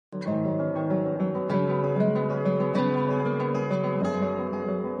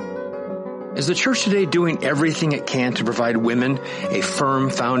Is the church today doing everything it can to provide women a firm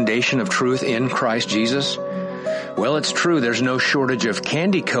foundation of truth in Christ Jesus? Well, it's true. There's no shortage of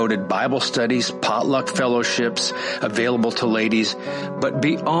candy-coated Bible studies, potluck fellowships available to ladies. But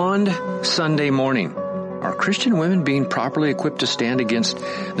beyond Sunday morning, are Christian women being properly equipped to stand against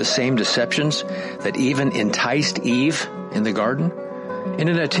the same deceptions that even enticed Eve in the garden? In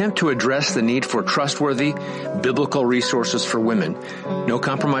an attempt to address the need for trustworthy biblical resources for women, No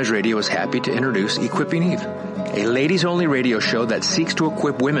Compromise Radio is happy to introduce Equipping Eve, a ladies-only radio show that seeks to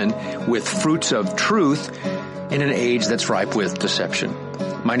equip women with fruits of truth in an age that's ripe with deception.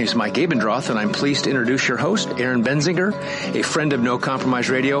 My name is Mike Abendroth, and I'm pleased to introduce your host, Erin Benzinger, a friend of No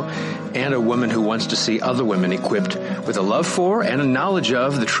Compromise Radio and a woman who wants to see other women equipped with a love for and a knowledge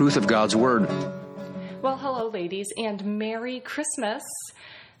of the truth of God's Word. Well, hello, ladies, and Merry Christmas.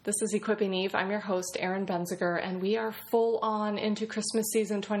 This is Equipping Eve. I'm your host, Erin Benziger, and we are full on into Christmas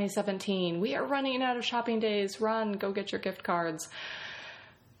season 2017. We are running out of shopping days. Run, go get your gift cards.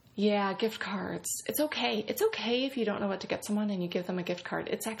 Yeah, gift cards. It's okay. It's okay if you don't know what to get someone and you give them a gift card.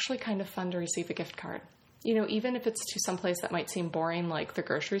 It's actually kind of fun to receive a gift card. You know, even if it's to someplace that might seem boring, like the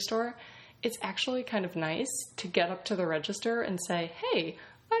grocery store, it's actually kind of nice to get up to the register and say, hey,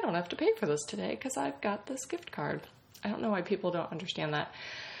 I don't have to pay for this today because I've got this gift card. I don't know why people don't understand that.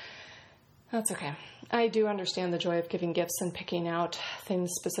 That's okay. I do understand the joy of giving gifts and picking out things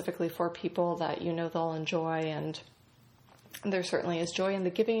specifically for people that you know they'll enjoy, and there certainly is joy in the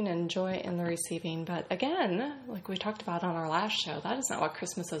giving and joy in the receiving. But again, like we talked about on our last show, that is not what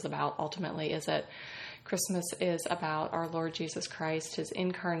Christmas is about ultimately, is it? Christmas is about our Lord Jesus Christ, His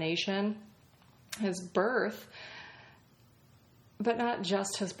incarnation, His birth. But not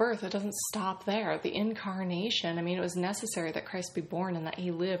just His birth. It doesn't stop there. The incarnation, I mean, it was necessary that Christ be born and that He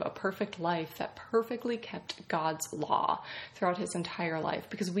live a perfect life that perfectly kept God's law throughout His entire life,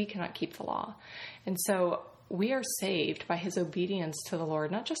 because we cannot keep the law. And so we are saved by His obedience to the Lord,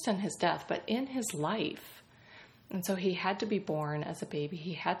 not just in His death, but in His life. And so He had to be born as a baby.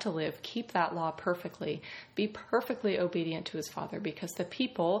 He had to live, keep that law perfectly, be perfectly obedient to His Father, because the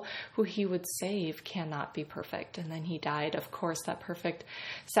people who He would save cannot be perfect. And then He died, of course, that perfect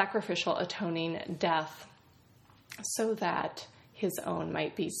sacrificial atoning death so that His own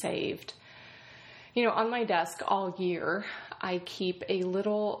might be saved. You know, on my desk all year, I keep a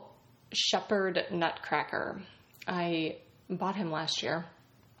little shepherd nutcracker. I bought him last year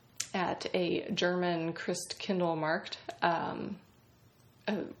at a German Christkindlmarkt,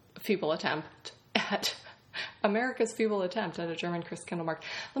 a feeble attempt at America's feeble attempt at a German Christkindlmarkt.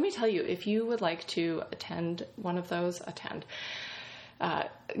 Let me tell you, if you would like to attend one of those,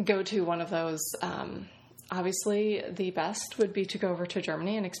 go to one of those, obviously the best would be to go over to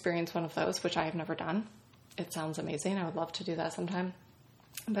Germany and experience one of those, which I have never done. It sounds amazing. I would love to do that sometime.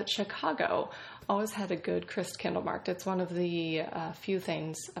 But Chicago always had a good Christkindlmarkt. It's one of the few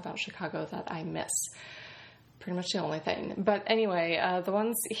things about Chicago that I miss. Pretty much the only thing. But anyway, the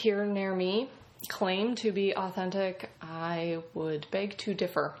ones here near me claim to be authentic. I would beg to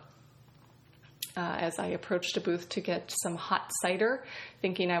differ. As I approached a booth to get some hot cider,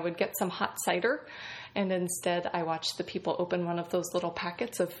 thinking I would get some hot cider, and instead I watched the people open one of those little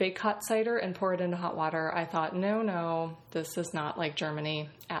packets of fake hot cider and pour it into hot water. I thought, no, this is not like Germany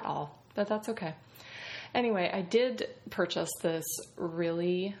at all, but that's okay. Anyway, I did purchase this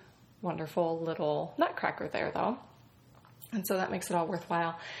really wonderful little nutcracker there, though. And so that makes it all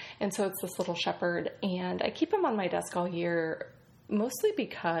worthwhile. And so it's this little shepherd, and I keep him on my desk all year, mostly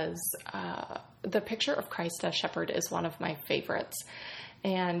because the picture of Christ as shepherd is one of my favorites.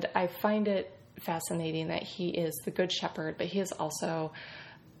 And I find it fascinating that He is the good shepherd, but He is also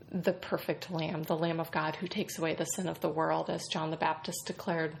the perfect lamb, the Lamb of God who takes away the sin of the world, as John the Baptist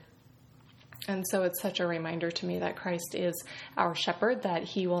declared. And so it's such a reminder to me that Christ is our shepherd, that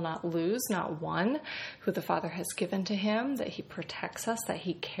He will not lose, not one, who the Father has given to Him, that He protects us, that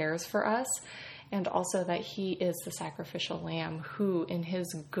He cares for us, and also that He is the sacrificial lamb who, in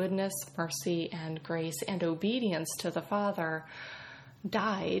His goodness, mercy, and grace and obedience to the Father,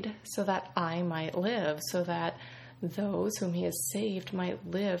 died so that I might live, so that those whom He has saved might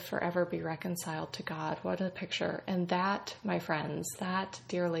live forever, be reconciled to God. What a picture. And that, my friends, that,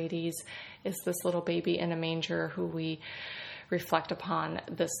 dear ladies, is this little baby in a manger who we reflect upon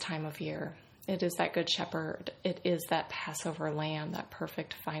this time of year. It is that good shepherd. It is that Passover lamb, that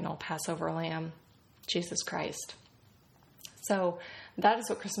perfect final Passover lamb, Jesus Christ. So that is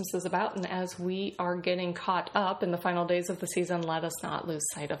what Christmas is about. And as we are getting caught up in the final days of the season, let us not lose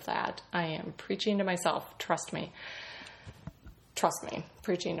sight of that. I am preaching to myself. Trust me. Trust me,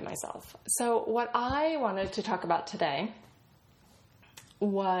 preaching to myself. So what I wanted to talk about today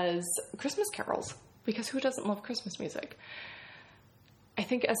was Christmas carols, because who doesn't love Christmas music? I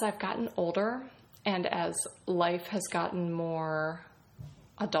think as I've gotten older and as life has gotten more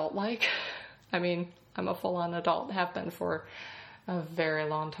adult-like, I mean, I'm a full-on adult, have been for a very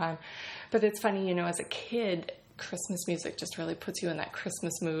long time. But it's funny, you know, as a kid, Christmas music just really puts you in that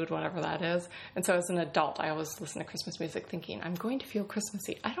Christmas mood, whatever that is. And so as an adult, I always listen to Christmas music thinking, I'm going to feel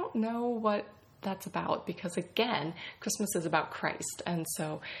Christmassy. I don't know what that's about, because again, Christmas is about Christ. And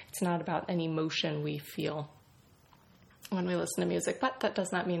so it's not about any emotion we feel when we listen to music. But that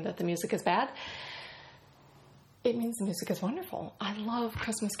does not mean that the music is bad. It means the music is wonderful. I love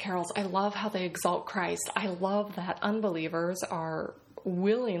Christmas carols. I love how they exalt Christ. I love that unbelievers are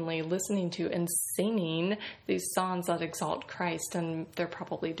willingly listening to and singing these songs that exalt Christ, and they're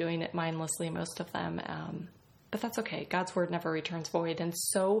probably doing it mindlessly, most of them. But that's okay. God's word never returns void. And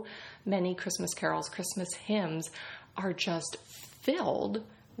so many Christmas carols, Christmas hymns are just filled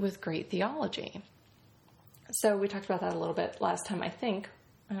with great theology. So we talked about that a little bit last time, I think.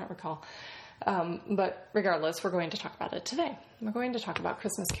 I don't recall. But regardless, we're going to talk about it today. We're going to talk about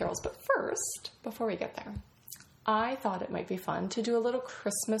Christmas carols. But first, before we get there, I thought it might be fun to do a little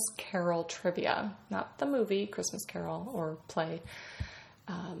Christmas carol trivia. Not the movie Christmas Carol or play,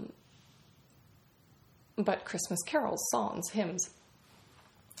 but Christmas carols, songs, hymns.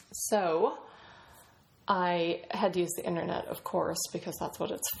 So I had to use the internet, of course, because that's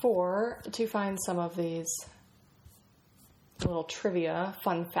what it's for, to find some of these little trivia,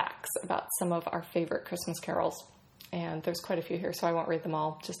 fun facts about some of our favorite Christmas carols. And there's quite a few here, so I won't read them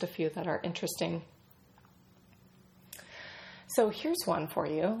all, just a few that are interesting. So here's one for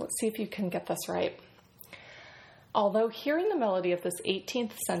you. Let's see if you can get this right. Although hearing the melody of this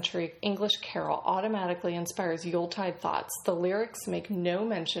 18th century English carol automatically inspires Yuletide thoughts, the lyrics make no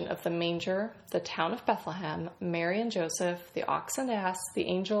mention of the manger, the town of Bethlehem, Mary and Joseph, the ox and ass, the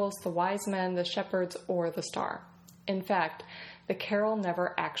angels, the wise men, the shepherds, or the star. In fact, the carol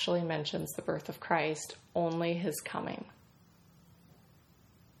never actually mentions the birth of Christ, only his coming.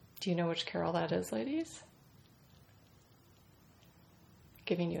 Do you know which carol that is, ladies?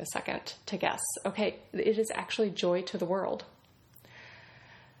 Giving you a second to guess. Okay, it is actually Joy to the World.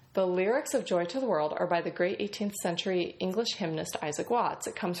 The lyrics of Joy to the World are by the great 18th century English hymnist Isaac Watts.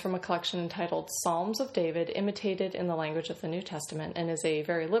 It comes from a collection entitled Psalms of David, imitated in the language of the New Testament, and is a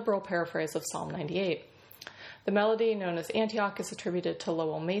very liberal paraphrase of Psalm 98. The melody, known as Antioch, is attributed to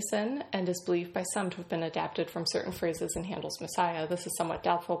Lowell Mason and is believed by some to have been adapted from certain phrases in Handel's Messiah. This is somewhat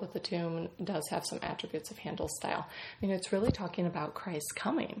doubtful, but the tune does have some attributes of Handel's style. I mean, it's really talking about Christ's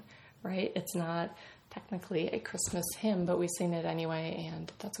coming, right? It's not technically a Christmas hymn, but we sing it anyway,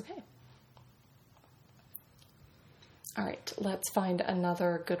 and that's okay. All right, let's find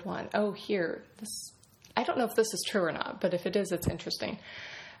another good one. Oh, here. I don't know if this is true or not, but if it is, it's interesting.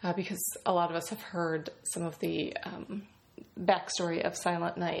 Because a lot of us have heard some of the backstory of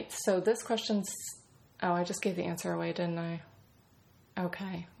Silent Night. So this question's... Oh, I just gave the answer away, didn't I?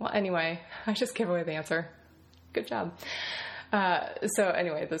 Okay. Well, anyway, I just gave away the answer. Good job. So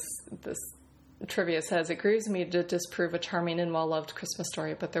anyway, this trivia says, it grieves me to disprove a charming and well-loved Christmas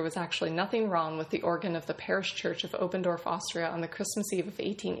story, but there was actually nothing wrong with the organ of the parish church of Obendorf, Austria on the Christmas Eve of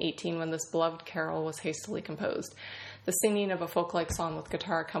 1818 when this beloved carol was hastily composed. The singing of a folk-like song with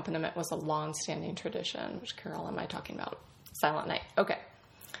guitar accompaniment was a long-standing tradition. Which carol am I talking about? Silent Night. Okay.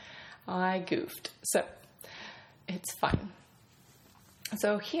 I goofed. So, it's fine.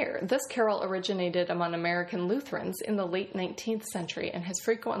 So here, this carol originated among American Lutherans in the late 19th century and has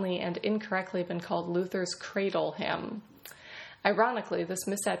frequently and incorrectly been called Luther's cradle hymn. Ironically, this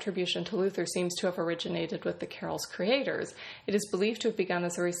misattribution to Luther seems to have originated with the carol's creators. It is believed to have begun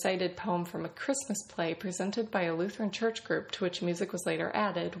as a recited poem from a Christmas play presented by a Lutheran church group to which music was later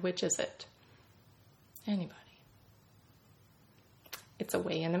added. Which is it? Anybody? It's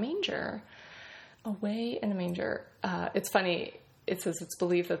Away in a Manger. Away in a Manger. It's funny. It says it's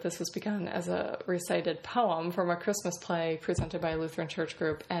believed that this was begun as a recited poem from a Christmas play presented by a Lutheran church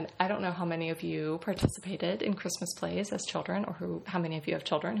group. And I don't know how many of you participated in Christmas plays as children, or how many of you have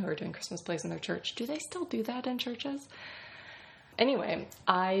children who are doing Christmas plays in their church. Do they still do that in churches? Anyway,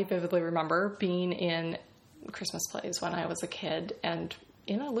 I vividly remember being in Christmas plays when I was a kid, and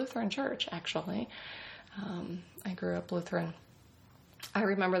in a Lutheran church, actually. I grew up Lutheran. I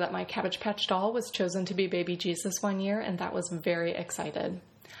remember that my Cabbage Patch doll was chosen to be baby Jesus one year, and that was very excited.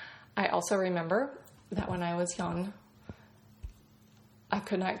 I also remember that when I was young, I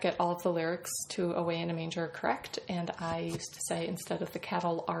could not get all of the lyrics to Away in a Manger correct, and I used to say, instead of the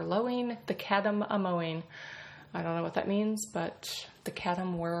cattle are lowing, the caddam a mowing, I don't know what that means, but the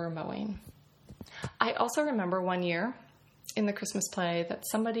Cadam were mowing. I also remember one year in the Christmas play that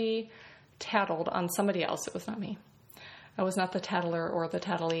somebody tattled on somebody else. It was not me. I was not the tattler or the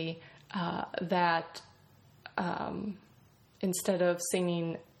tattlee. Instead of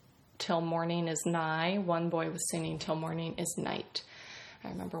singing "Till Morning is Nigh," one boy was singing "Till Morning is Night." I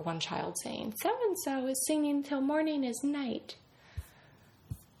remember one child saying, "So-and-so is singing 'Till Morning is Night.'"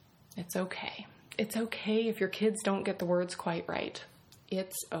 It's okay. It's okay if your kids don't get the words quite right.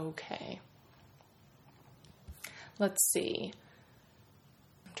 It's okay. Let's see.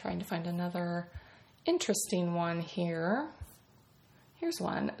 I'm trying to find another interesting one here. Here's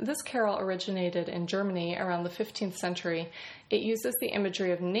one. This carol originated in Germany around the 15th century. It uses the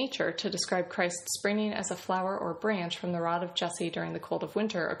imagery of nature to describe Christ springing as a flower or branch from the rod of Jesse during the cold of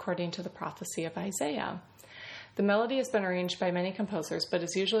winter, according to the prophecy of Isaiah. The melody has been arranged by many composers, but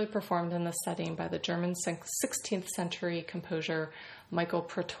is usually performed in this setting by the German 16th century composer Michael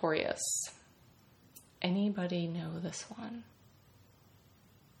Praetorius. Anybody know this one?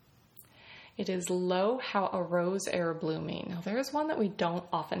 It is "Lo, how a rose ere blooming." Now, there's one that we don't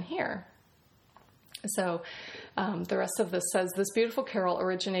often hear. So the rest of this says, "This beautiful carol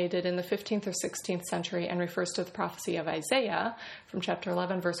originated in the 15th or 16th century and refers to the prophecy of Isaiah from chapter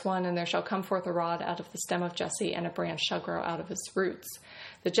 11, verse 1, and there shall come forth a rod out of the stem of Jesse, and a branch shall grow out of his roots."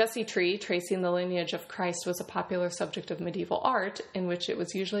 The Jesse tree, tracing the lineage of Christ, was a popular subject of medieval art, in which it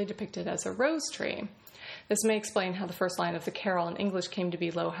was usually depicted as a rose tree. This may explain how the first line of the carol in English came to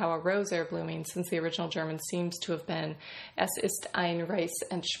be "Lo, how a rose ere blooming," since the original German seems to have been "Es ist ein Reis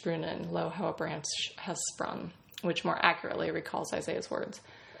entsprungen," "Lo, how a branch has sprung," which more accurately recalls Isaiah's words.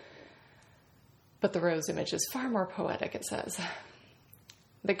 But the rose image is far more poetic, it says.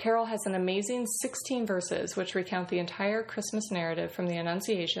 The carol has an amazing 16 verses, which recount the entire Christmas narrative from the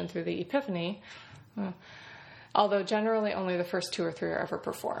Annunciation through the Epiphany, although generally only the first 2 or 3 are ever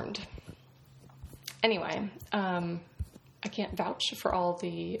performed. Anyway, I can't vouch for all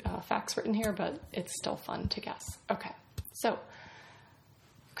the facts written here, but it's still fun to guess. Okay, so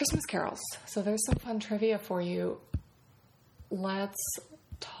Christmas carols. So there's some fun trivia for you. Let's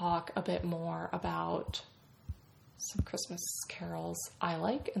talk a bit more about some Christmas carols I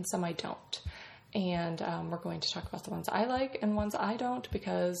like and some I don't. And we're going to talk about the ones I like and ones I don't,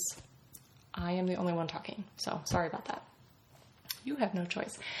 because I am the only one talking. So sorry about that. You have no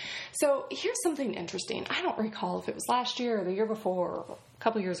choice. So here's something interesting. I don't recall if it was last year or the year before or a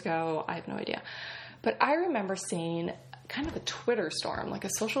couple years ago. I have no idea. But I remember seeing kind of a Twitter storm, like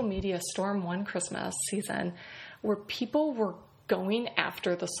a social media storm one Christmas season, where people were going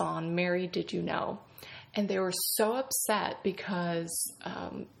after the song "Mary, Did You Know?" And they were so upset because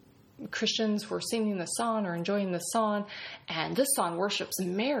Christians were singing the song or enjoying the song, and this song worships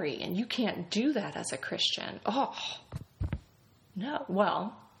Mary, and you can't do that as a Christian. Oh, no.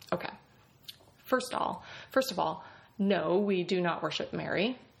 Well, okay. First of all, no, we do not worship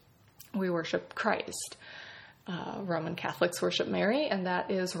Mary. We worship Christ. Roman Catholics worship Mary, and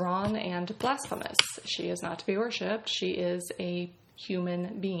that is wrong and blasphemous. She is not to be worshipped. She is a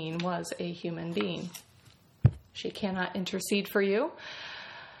human being, was a human being. She cannot intercede for you.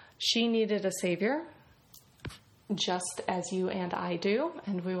 She needed a savior, just as you and I do,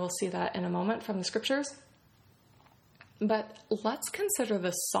 and we will see that in a moment from the scriptures. But let's consider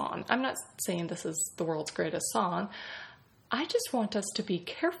this song. I'm not saying this is the world's greatest song. I just want us to be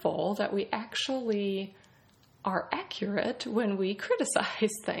careful that we actually are accurate when we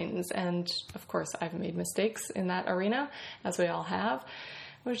criticize things. And of course, I've made mistakes in that arena, as we all have,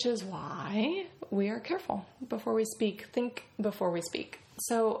 which is why we are careful before we speak. Think before we speak.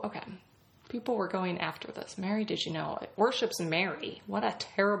 So, okay, people were going after this. "Mary, did you know? It worships Mary. What a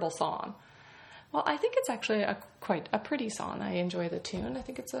terrible song." Well, I think it's actually quite a pretty song. I enjoy the tune. I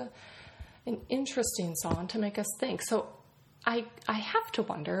think it's an interesting song to make us think. So I have to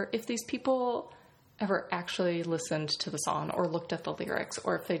wonder if these people ever actually listened to the song or looked at the lyrics,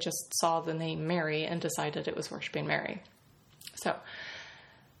 or if they just saw the name Mary and decided it was worshiping Mary. So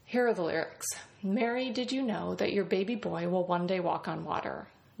here are the lyrics. "Mary, did you know that your baby boy will one day walk on water?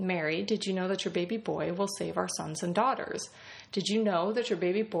 Mary, did you know that your baby boy will save our sons and daughters? Did you know that your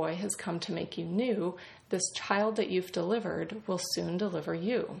baby boy has come to make you new? This child that you've delivered will soon deliver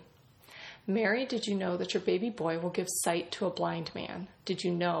you. Mary, did you know that your baby boy will give sight to a blind man? Did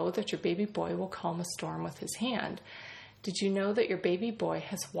you know that your baby boy will calm a storm with his hand? Did you know that your baby boy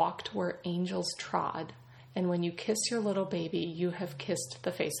has walked where angels trod? And when you kiss your little baby, you have kissed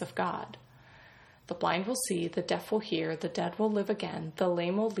the face of God. The blind will see, the deaf will hear, the dead will live again, the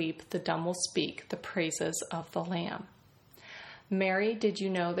lame will leap, the dumb will speak, the praises of the Lamb. Mary, did you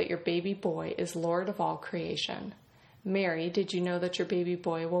know that your baby boy is Lord of all creation? Mary, did you know that your baby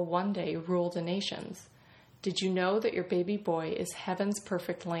boy will one day rule the nations? Did you know that your baby boy is heaven's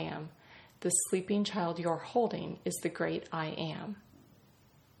perfect lamb? The sleeping child you're holding is the great I am.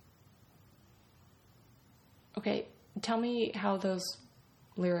 Okay, tell me how those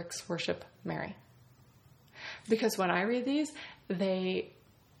lyrics worship Mary. Because when I read these, they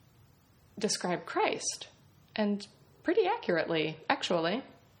describe Christ, and pretty accurately, actually.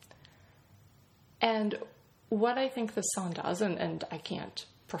 And what I think this song does, and I can't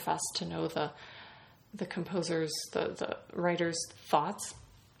profess to know the composer's, the writer's thoughts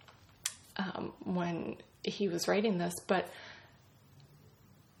when he was writing this, but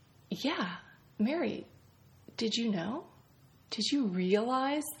yeah, Mary, did you know? Did you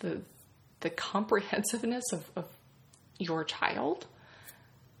realize the comprehensiveness of your child?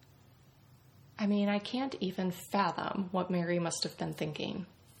 I mean, I can't even fathom what Mary must have been thinking.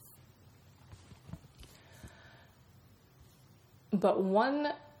 But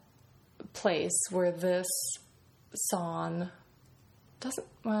one place where this song doesn't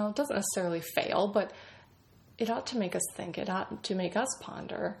necessarily fail, but it ought to make us think, it ought to make us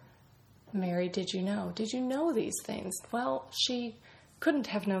ponder. Mary, did you know? Did you know these things? Well, she couldn't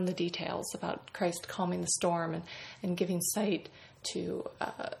have known the details about Christ calming the storm and giving sight to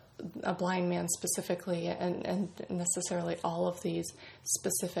a blind man specifically, and necessarily all of these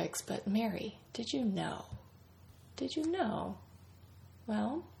specifics. But Mary, did you know? Did you know?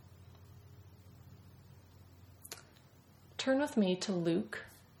 Well, turn with me to Luke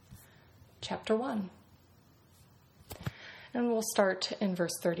chapter 1. And we'll start in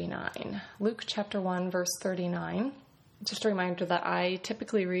verse 39. Luke chapter 1, verse 39. Just a reminder that I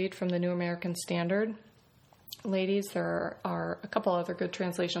typically read from the New American Standard. Ladies, there are a couple other good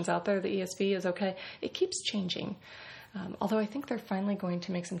translations out there. The ESV is okay. It keeps changing. Although I think they're finally going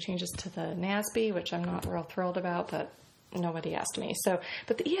to make some changes to the NASB, which I'm not real thrilled about, but nobody asked me.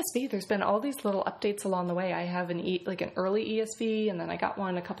 But the ESV, there's been all these little updates along the way. I have an early ESV, and then I got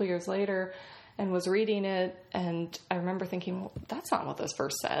one a couple years later and was reading it, and I remember thinking, well, that's not what this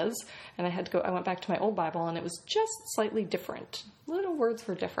verse says. And I went back to my old Bible, and it was just slightly different. Little words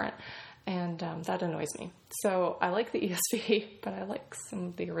were different, and that annoys me. So I like the ESV, but I like some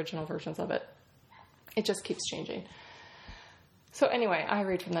of the original versions of it. It just keeps changing. So anyway, I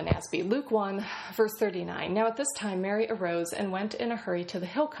read from the NASB. Luke 1, verse 39. Now at this time Mary arose and went in a hurry to the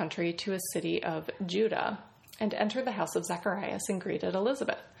hill country to a city of Judah, and entered the house of Zacharias and greeted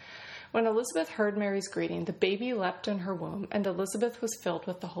Elizabeth. When Elizabeth heard Mary's greeting, the baby leapt in her womb, and Elizabeth was filled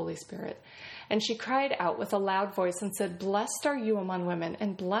with the Holy Spirit. And she cried out with a loud voice and said, "Blessed are you among women,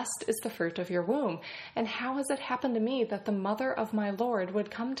 and blessed is the fruit of your womb. And how has it happened to me that the mother of my Lord would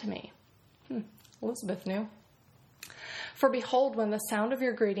come to me?" Elizabeth knew. "For behold, when the sound of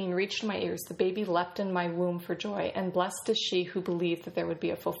your greeting reached my ears, the baby leapt in my womb for joy, and blessed is she who believed that there would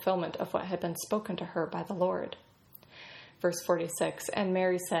be a fulfillment of what had been spoken to her by the Lord." Verse 46, and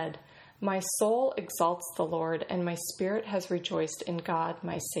Mary said, "My soul exalts the Lord, and my spirit has rejoiced in God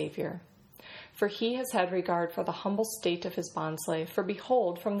my Savior. For he has had regard for the humble state of his bondslave. For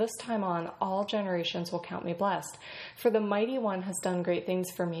behold, from this time on, all generations will count me blessed. For the Mighty One has done great things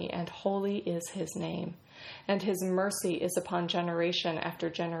for me, and holy is his name. And his mercy is upon generation after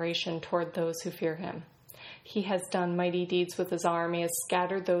generation toward those who fear him. He has done mighty deeds with his arm. He has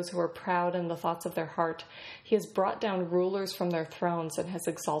scattered those who are proud in the thoughts of their heart. He has brought down rulers from their thrones and has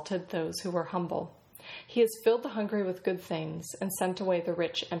exalted those who were humble. He has filled the hungry with good things and sent away the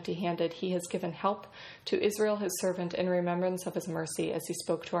rich empty-handed. He has given help to Israel his servant in remembrance of his mercy, as he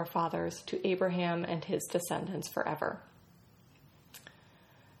spoke to our fathers, to Abraham and his descendants forever."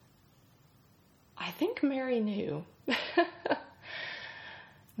 I think Mary knew.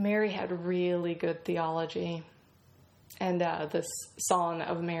 Mary had really good theology. And this Song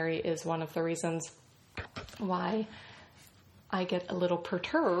of Mary is one of the reasons why I get a little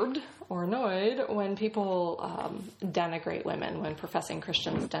perturbed or annoyed when people denigrate women, when professing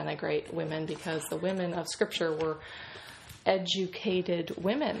Christians denigrate women, because the women of Scripture were educated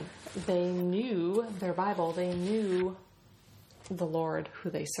women. They knew their Bible. They knew the Lord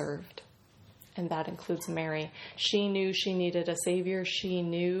who they served. And that includes Mary. She knew she needed a Savior. She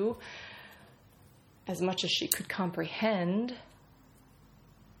knew as much as she could comprehend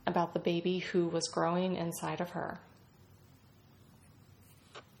about the baby who was growing inside of her.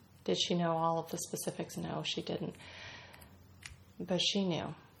 Did she know all of the specifics? No, she didn't. But she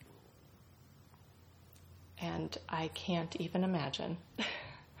knew. And I can't even imagine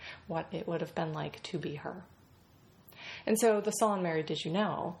what it would have been like to be her. And so the song, Mary, Did You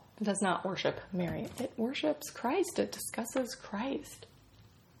Know, does not worship Mary. It worships Christ. It discusses Christ.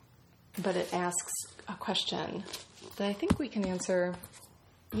 But it asks a question that I think we can answer,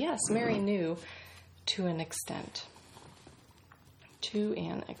 yes, Mary knew to an extent. To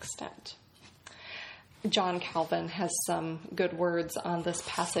an extent. John Calvin has some good words on this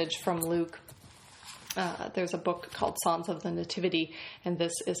passage from Luke. There's a book called Songs of the Nativity, and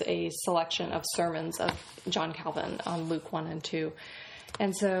this is a selection of sermons of John Calvin on Luke 1 and 2.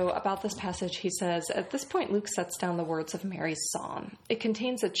 And so about this passage, he says, at this point, Luke sets down the words of Mary's song. It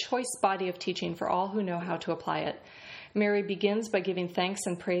contains a choice body of teaching for all who know how to apply it. Mary begins by giving thanks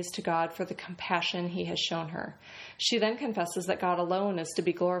and praise to God for the compassion he has shown her. She then confesses that God alone is to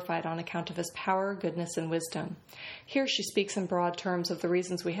be glorified on account of his power, goodness, and wisdom. Here she speaks in broad terms of the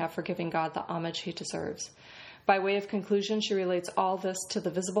reasons we have for giving God the homage he deserves. By way of conclusion, she relates all this to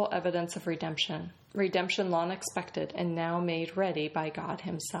the visible evidence of redemption long expected and now made ready by God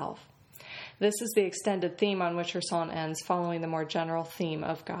himself. This is the extended theme on which her song ends, following the more general theme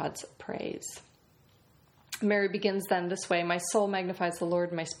of God's praise. Mary begins then this way, my soul magnifies the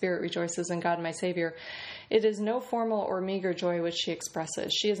Lord, my spirit rejoices in God my Savior. It is no formal or meager joy which she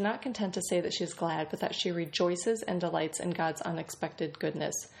expresses. She is not content to say that she is glad, but that she rejoices and delights in God's unexpected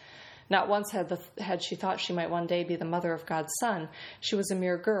goodness. Not once had she thought she might one day be the mother of God's Son. She was a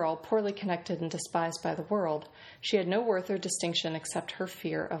mere girl, poorly connected and despised by the world. She had no worth or distinction except her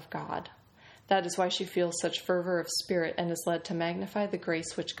fear of God. That is why she feels such fervor of spirit and is led to magnify the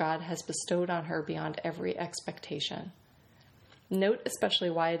grace which God has bestowed on her beyond every expectation. Note especially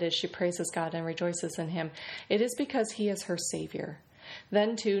why it is she praises God and rejoices in him. It is because he is her Savior.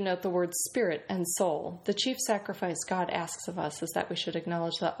 Then, too, note the words spirit and soul. The chief sacrifice God asks of us is that we should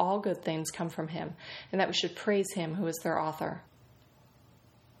acknowledge that all good things come from him, and that we should praise him who is their author.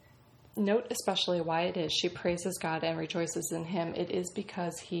 Note especially why it is she praises God and rejoices in him. It is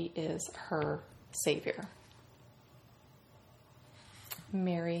because he is her Savior.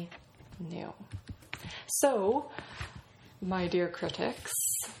 Mary knew. So, my dear critics,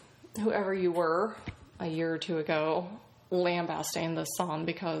 whoever you were a year or two ago, lambasting this song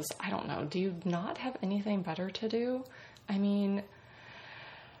because, I don't know, do you not have anything better to do? I mean,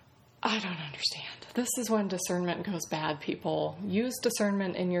 I don't understand. This is when discernment goes bad, people. Use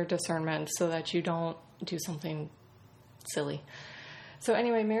discernment in your discernment so that you don't do something silly. So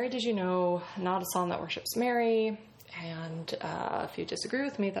anyway, Mary, Did You Know, not a song that worships Mary. And if you disagree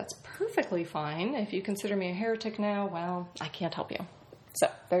with me, that's perfectly fine. If you consider me a heretic now, well, I can't help you. So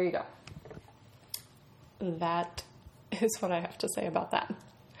there you go. That is what I have to say about that.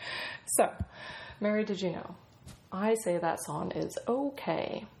 So, Mary, Did You Know? I say that song is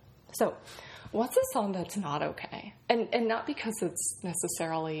okay. So, what's a song that's not okay? And not because it's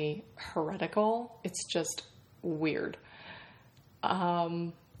necessarily heretical, it's just weird.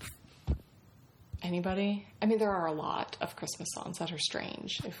 Anybody? I mean, there are a lot of Christmas songs that are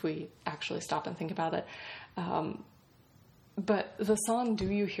strange if we actually stop and think about it. But the song, Do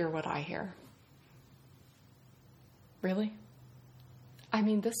You Hear What I Hear? Really? I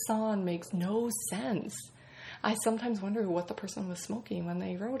mean, this song makes no sense. I sometimes wonder what the person was smoking when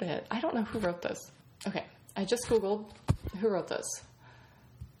they wrote it. I don't know who wrote this. Okay, I just Googled who wrote this.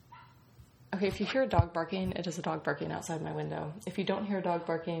 Okay, if you hear a dog barking, it is a dog barking outside my window. If you don't hear a dog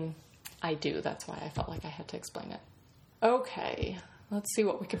barking, I do. That's why I felt like I had to explain it. Okay, let's see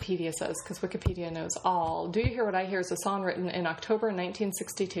what Wikipedia says, because Wikipedia knows all. Do You Hear What I Hear is a song written in October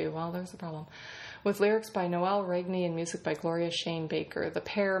 1962. Well, there's a problem. With lyrics by Noel Regney and music by Gloria Shane Baker. The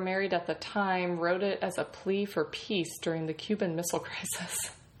pair, married at the time, wrote it as a plea for peace during the Cuban Missile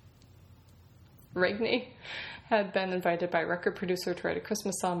Crisis. Regney had been invited by a record producer to write a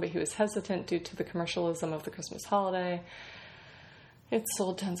Christmas song, but he was hesitant due to the commercialism of the Christmas holiday. It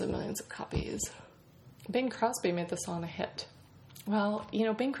sold tens of millions of copies. Bing Crosby made the song a hit. Well, you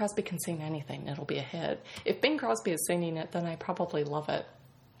know, Bing Crosby can sing anything. It'll be a hit. If Bing Crosby is singing it, then I probably love it.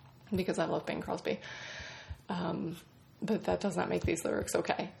 Because I love Bing Crosby. But that does not make these lyrics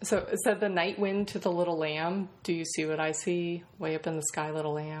okay. So it said, the night wind to the little lamb. Do you see what I see? Way up in the sky,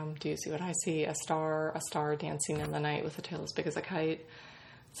 little lamb. Do you see what I see? A star dancing in the night with a tail as big as a kite.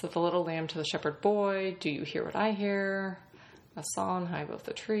 So the little lamb to the shepherd boy. Do you hear what I hear? A song high above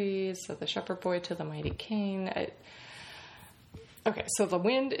the trees. So the shepherd boy to the mighty king. Okay, so the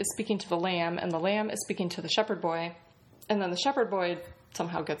wind is speaking to the lamb, and the lamb is speaking to the shepherd boy. And then the shepherd boy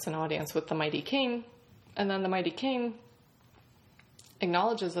somehow gets an audience with the mighty king, and then the mighty king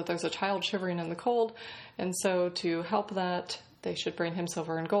acknowledges that there's a child shivering in the cold, and so to help that, they should bring him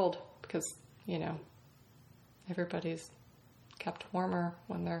silver and gold, because, you know, everybody's kept warmer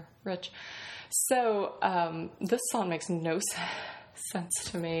when they're rich. So this song makes no sense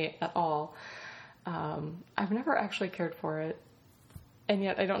to me at all. I've never actually cared for it. And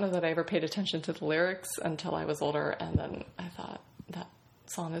yet I don't know that I ever paid attention to the lyrics until I was older. And then I thought, that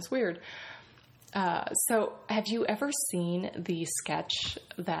song is weird. So have you ever seen the sketch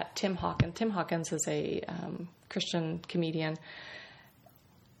that Tim Hawkins is a Christian comedian,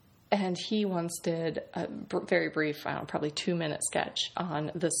 and he once did a very brief, probably 2-minute sketch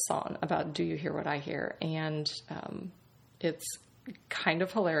on this song about Do You Hear What I Hear? And it's kind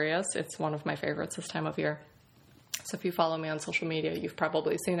of hilarious. It's one of my favorites this time of year. So if you follow me on social media, you've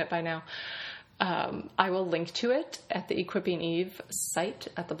probably seen it by now. I will link to it at the Equipping Eve site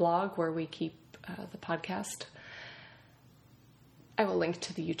at the blog where we keep the podcast. I will link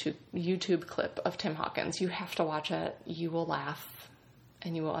to the YouTube clip of Tim Hawkins. You have to watch it. You will laugh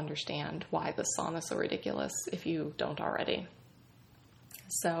and you will understand why this song is so ridiculous if you don't already.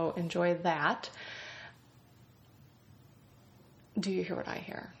 So enjoy that. Do You Hear What I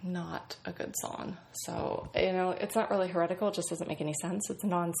Hear? Not a good song. So, it's not really heretical. It just doesn't make any sense. It's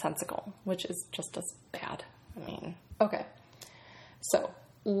nonsensical, which is just as bad. Okay. So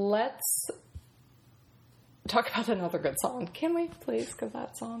let's talk about another good song. Can we, please? Because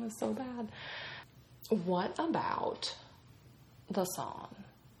that song is so bad. What about the song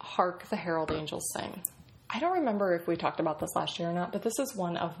Hark the Herald Angels Sing? I don't remember if we talked about this last year or not, but this is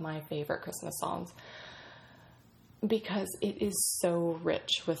one of my favorite Christmas songs because it is so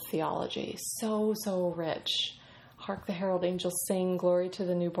rich with theology. So rich. Hark the herald angels sing, glory to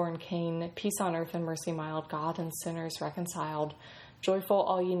the newborn King, peace on earth and mercy mild, God and sinners reconciled. Joyful,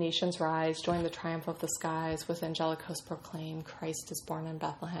 all ye nations rise, join the triumph of the skies, with angelic hosts proclaim, Christ is born in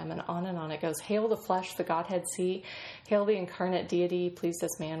Bethlehem, and on it goes. Hail the flesh, the Godhead see, hail the incarnate deity, pleased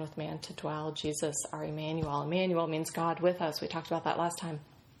as man with man to dwell, Jesus our Emmanuel. Emmanuel means God with us. We talked about that last time.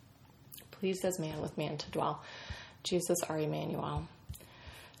 Pleased as man with man to dwell, Jesus our Emmanuel.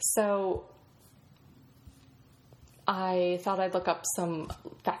 So I thought I'd look up some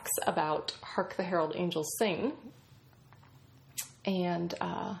facts about Hark the Herald Angels Sing. And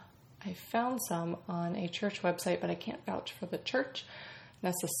I found some on a church website, but I can't vouch for the church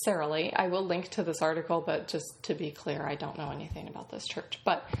necessarily. I will link to this article, but just to be clear, I don't know anything about this church.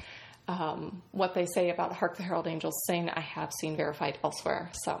 But what they say about Hark the Herald Angels Sing, I have seen verified elsewhere.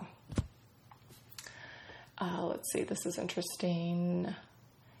 So let's see, this is interesting.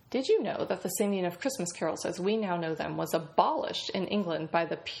 Did you know that the singing of Christmas carols as we now know them was abolished in England by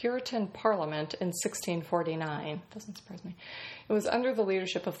the Puritan Parliament in 1649? Doesn't surprise me. It was under the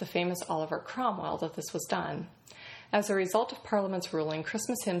leadership of the famous Oliver Cromwell that this was done. As a result of Parliament's ruling,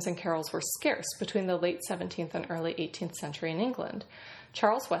 Christmas hymns and carols were scarce between the late 17th and early 18th century in England.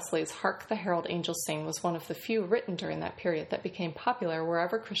 Charles Wesley's Hark the Herald Angels Sing was one of the few written during that period that became popular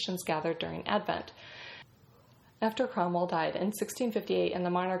wherever Christians gathered during Advent. After Cromwell died in 1658 and the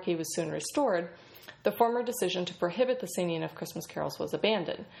monarchy was soon restored, the former decision to prohibit the singing of Christmas carols was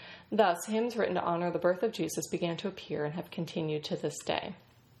abandoned. Thus, hymns written to honor the birth of Jesus began to appear and have continued to this day.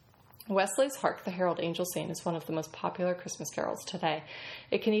 Wesley's Hark the Herald Angels Sing is one of the most popular Christmas carols today.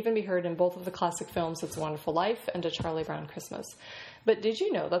 It can even be heard in both of the classic films It's a Wonderful Life and A Charlie Brown Christmas. But did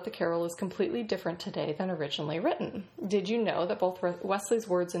you know that the carol is completely different today than originally written? Did you know that both Wesley's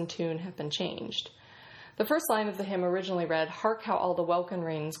words and tune have been changed? The first line of the hymn originally read, Hark how all the welkin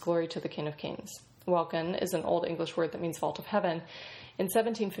rings, glory to the King of Kings. Welkin is an Old English word that means vault of heaven. In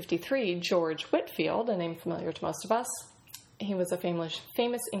 1753, George Whitefield, a name familiar to most of us, he was a famous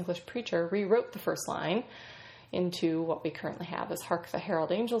English preacher, rewrote the first line into what we currently have as Hark the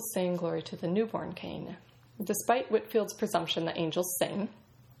Herald Angels Sing, glory to the newborn King. Despite Whitefield's presumption that angels sing,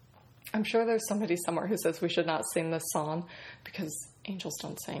 I'm sure there's somebody somewhere who says we should not sing this song because angels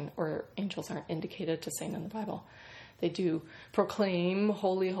don't sing, or angels aren't indicated to sing in the Bible. They do proclaim,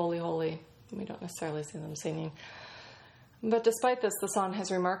 holy, holy, holy. We don't necessarily see them singing. But despite this, the song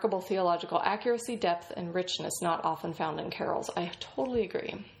has remarkable theological accuracy, depth, and richness not often found in carols. I totally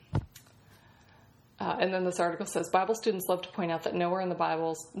agree. And then this article says, Bible students love to point out that nowhere in the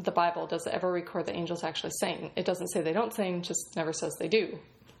Bible does it ever record that angels actually sing. It doesn't say they don't sing, just never says they do.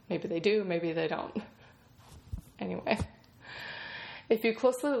 Maybe they do, maybe they don't. Anyway. If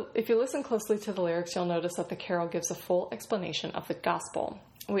you listen closely to the lyrics, you'll notice that the carol gives a full explanation of the gospel.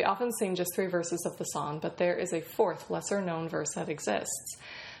 We often sing just 3 verses of the song, but there is a 4th, lesser-known verse that exists.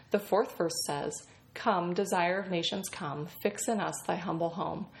 The 4th verse says, Come, desire of nations, come, fix in us thy humble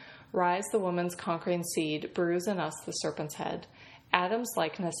home. Rise the woman's conquering seed, bruise in us the serpent's head. Adam's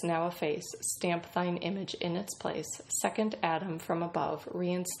likeness now efface, stamp thine image in its place. Second Adam from above,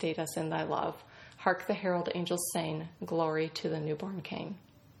 reinstate us in thy love. Hark the herald angels sing, glory to the newborn King.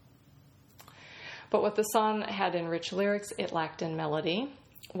 But what the song had in rich lyrics, it lacked in melody.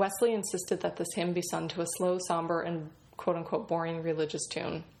 Wesley insisted that this hymn be sung to a slow, somber, and quote-unquote boring religious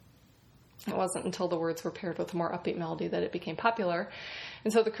tune. It wasn't until the words were paired with a more upbeat melody that it became popular.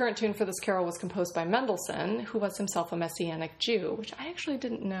 And so the current tune for this carol was composed by Mendelssohn, who was himself a Messianic Jew, which I actually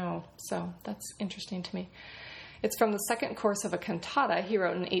didn't know, so that's interesting to me. It's from the second course of a cantata he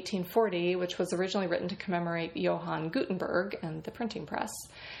wrote in 1840, which was originally written to commemorate Johann Gutenberg and the printing press.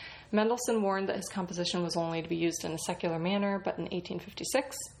 Mendelssohn warned that his composition was only to be used in a secular manner, but in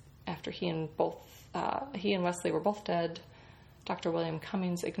 1856, after he and Wesley were both dead, Dr. William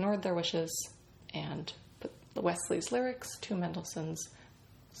Cummings ignored their wishes and put Wesley's lyrics to Mendelssohn's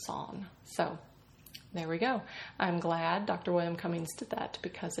song. So there we go. I'm glad Dr. William Cummings did that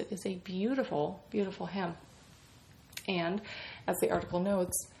because it is a beautiful, beautiful hymn. And as the article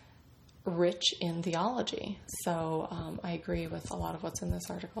notes, rich in theology. So I agree with a lot of what's in this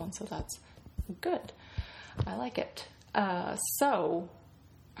article, and so that's good. I like it. So,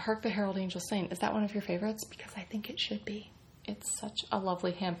 Hark the Herald Angels Sing. Is that one of your favorites? Because I think it should be. It's such a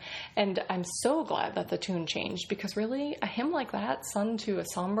lovely hymn. And I'm so glad that the tune changed, because really, a hymn like that, sung to a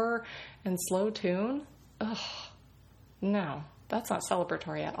somber and slow tune, no, that's not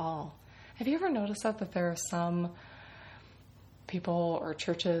celebratory at all. Have you ever noticed that there are some people or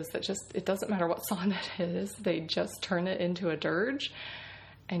churches that just, it doesn't matter what song it is, they just turn it into a dirge,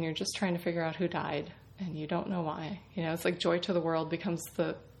 and you're just trying to figure out who died, and you don't know why. You know, it's like Joy to the World becomes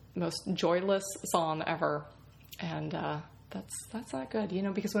the most joyless song ever, and that's not good, you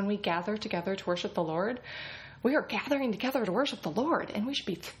know, because when we gather together to worship the Lord, we are gathering together to worship the Lord, and we should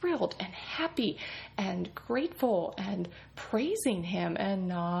be thrilled and happy and grateful and praising Him, and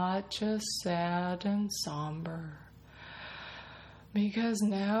not just sad and somber. Because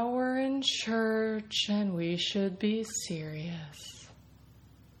now we're in church and we should be serious.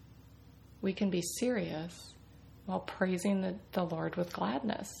 We can be serious while praising the Lord with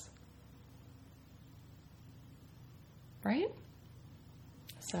gladness. Right?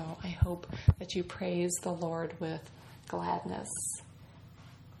 So I hope that you praise the Lord with gladness.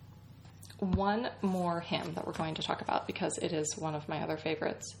 One more hymn that we're going to talk about, because it is one of my other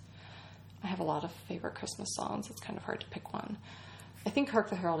favorites. I have a lot of favorite Christmas songs. It's kind of hard to pick one. I think Hark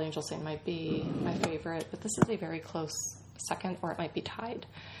the Herald Angels Sing might be my favorite, but this is a very close second, or it might be tied,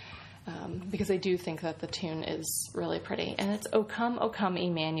 because I do think that the tune is really pretty. And it's O Come,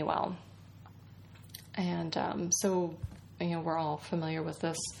 Emmanuel. And so, you know, we're all familiar with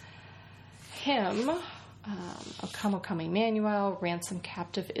this hymn. O come, Emmanuel, ransom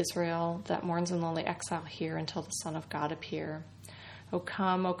captive Israel that mourns in lonely exile here until the Son of God appear. O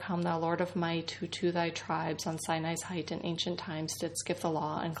come, thou Lord of might, who to thy tribes on Sinai's height in ancient times didst give the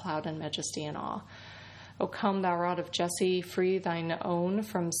law and cloud and majesty and awe. O come, thou rod of Jesse, free thine own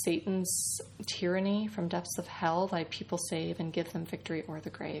from Satan's tyranny, from depths of hell thy people save, and give them victory o'er the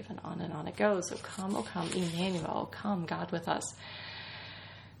grave. And on it goes. O come, Emmanuel, O come, God with us.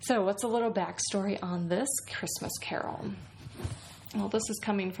 So what's a little backstory on this Christmas carol? Well, this is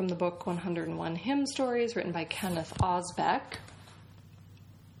coming from the book 101 Hymn Stories, written by Kenneth Osbeck.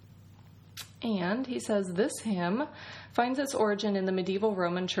 And he says this hymn finds its origin in the medieval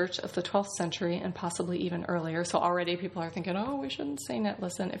Roman church of the 12th century and possibly even earlier. So already people are thinking, oh, we shouldn't sing it.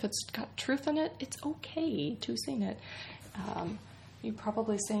 Listen, if it's got truth in it, it's okay to sing it. You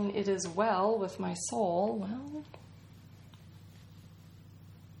probably sing It Is Well with My Soul. Well,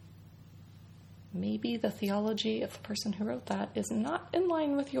 maybe the theology of the person who wrote that is not in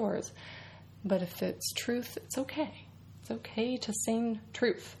line with yours. But if it's truth, it's okay. It's okay to sing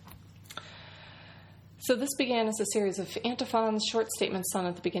truth. So this began as a series of antiphons, short statements sung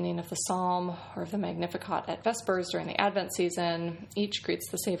at the beginning of the Psalm or of the Magnificat at Vespers during the Advent season. Each greets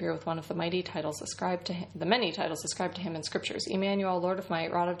the Savior with one of the many titles ascribed to him, the many titles ascribed to him in Scriptures: Emmanuel, Lord of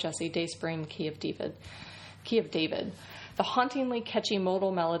Might, Rod of Jesse, Dayspring, Key of David. The hauntingly catchy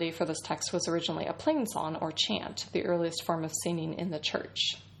modal melody for this text was originally a plain song or chant, the earliest form of singing in the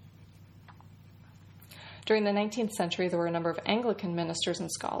church. During the 19th century, there were a number of Anglican ministers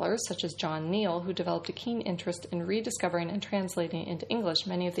and scholars, such as John Neal, who developed a keen interest in rediscovering and translating into English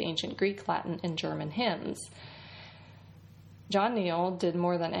many of the ancient Greek, Latin, and German hymns. John Neal did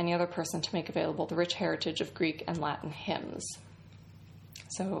more than any other person to make available the rich heritage of Greek and Latin hymns.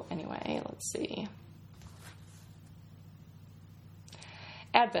 So anyway, let's see.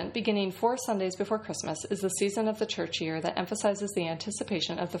 Advent, beginning 4 Sundays before Christmas, is the season of the church year that emphasizes the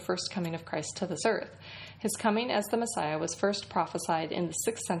anticipation of the first coming of Christ to this earth. His coming as the Messiah was first prophesied in the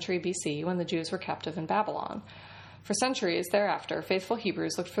 6th century BC when the Jews were captive in Babylon. For centuries thereafter, faithful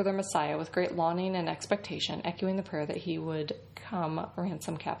Hebrews looked for their Messiah with great longing and expectation, echoing the prayer that he would come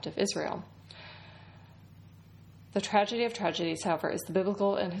ransom captive Israel. The tragedy of tragedies, however, is the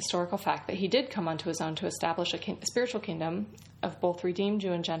biblical and historical fact that he did come unto his own to establish a spiritual kingdom of both redeemed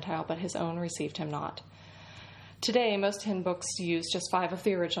Jew and Gentile, but his own received him not. Today, most hymn books use just 5 of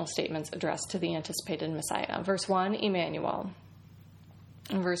the original statements addressed to the anticipated Messiah. Verse 1, Emmanuel.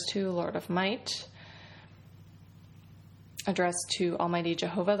 In verse 2, Lord of Might, addressed to Almighty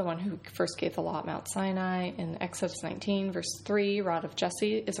Jehovah, the one who first gave the law at Mount Sinai. In Exodus 19, verse 3, Rod of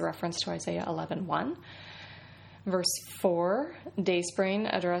Jesse is a reference to Isaiah 11:1. Verse 4, Dayspring,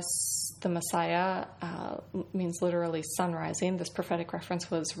 address the Messiah, means literally sun rising. This prophetic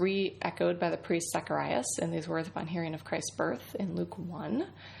reference was re-echoed by the priest Zacharias in these words upon hearing of Christ's birth in Luke 1.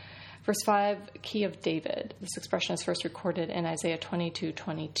 Verse 5, Key of David. This expression is first recorded in Isaiah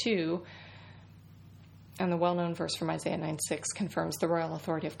 22:22, and the well-known verse from Isaiah 9:6 confirms the royal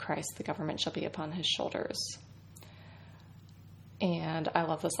authority of Christ. The government shall be upon his shoulders. And I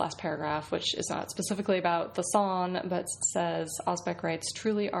love this last paragraph, which is not specifically about the song, but says, Osbeck writes,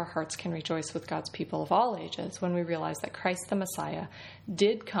 truly our hearts can rejoice with God's people of all ages when we realize that Christ the Messiah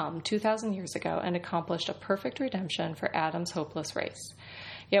did come 2,000 years ago and accomplished a perfect redemption for Adam's hopeless race.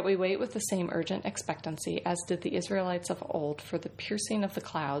 Yet we wait with the same urgent expectancy as did the Israelites of old for the piercing of the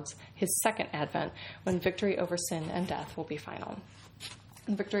clouds, his second advent, when victory over sin and death will be final.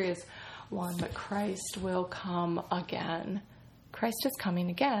 And victory is won, but Christ will come again. Christ is coming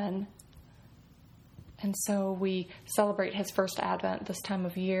again. And so we celebrate his first advent this time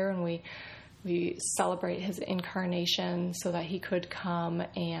of year, and we celebrate his incarnation so that he could come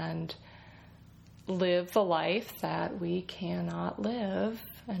and live the life that we cannot live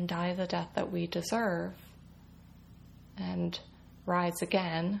and die the death that we deserve and rise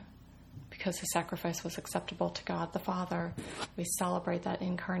again because his sacrifice was acceptable to God the Father. We celebrate that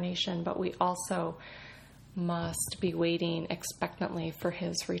incarnation, but we also must be waiting expectantly for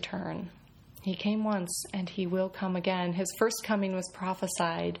his return. He came once and he will come again. His first coming was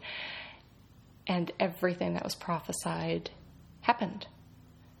prophesied, and everything that was prophesied happened.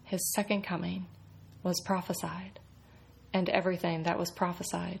 His second coming was prophesied, and everything that was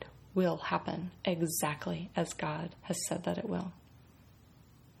prophesied will happen exactly as God has said that it will.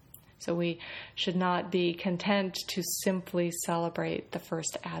 So we should not be content to simply celebrate the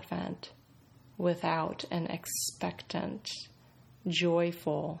first Advent without an expectant,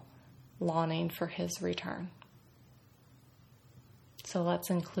 joyful longing for his return. So let's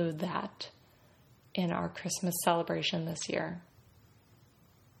include that in our Christmas celebration this year.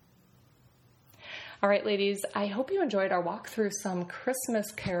 All right, ladies, I hope you enjoyed our walk through some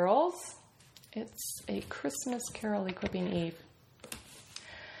Christmas carols. It's a Christmas carol equipping Eve.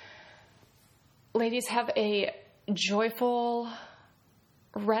 Ladies, have a joyful,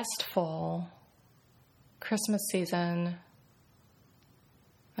 restful Christmas season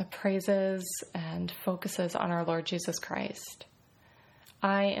that praises and focuses on our Lord Jesus Christ.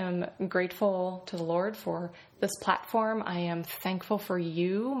 I am grateful to the Lord for this platform. I am thankful for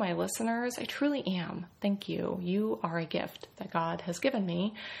you, my listeners. I truly am. Thank you. You are a gift that God has given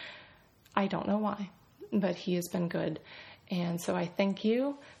me. I don't know why, but he has been good. And so I thank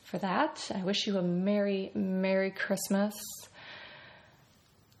you for that. I wish you a Merry, Merry Christmas.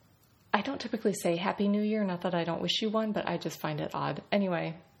 I don't typically say Happy New Year, not that I don't wish you one, but I just find it odd.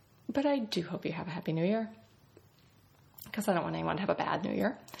 Anyway, but I do hope you have a Happy New Year, because I don't want anyone to have a bad New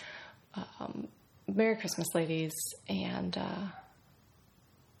Year. Merry Christmas, ladies, and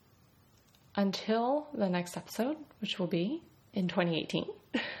until the next episode, which will be in 2018,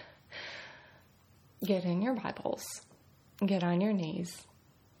 get in your Bibles, get on your knees,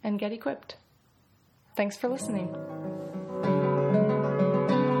 and get equipped. Thanks for listening.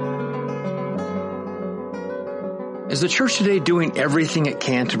 Is the church today doing everything it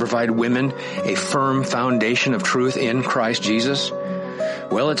can to provide women a firm foundation of truth in Christ Jesus?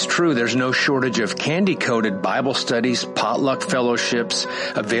 Well, it's true. There's no shortage of candy-coated Bible studies, potluck fellowships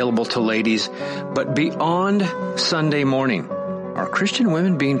available to ladies. But beyond Sunday morning, are Christian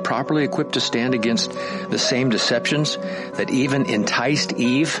women being properly equipped to stand against the same deceptions that even enticed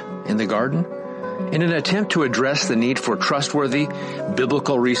Eve in the garden? In an attempt to address the need for trustworthy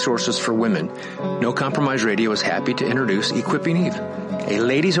biblical resources for women, No Compromise Radio is happy to introduce Equipping Eve, a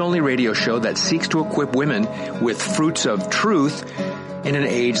ladies-only radio show that seeks to equip women with fruits of truth in an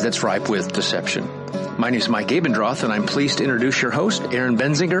age that's ripe with deception. My name is Mike Abendroth, and I'm pleased to introduce your host, Erin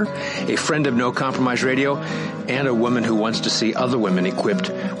Benzinger, a friend of No Compromise Radio and a woman who wants to see other women equipped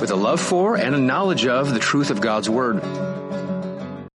with a love for and a knowledge of the truth of God's Word.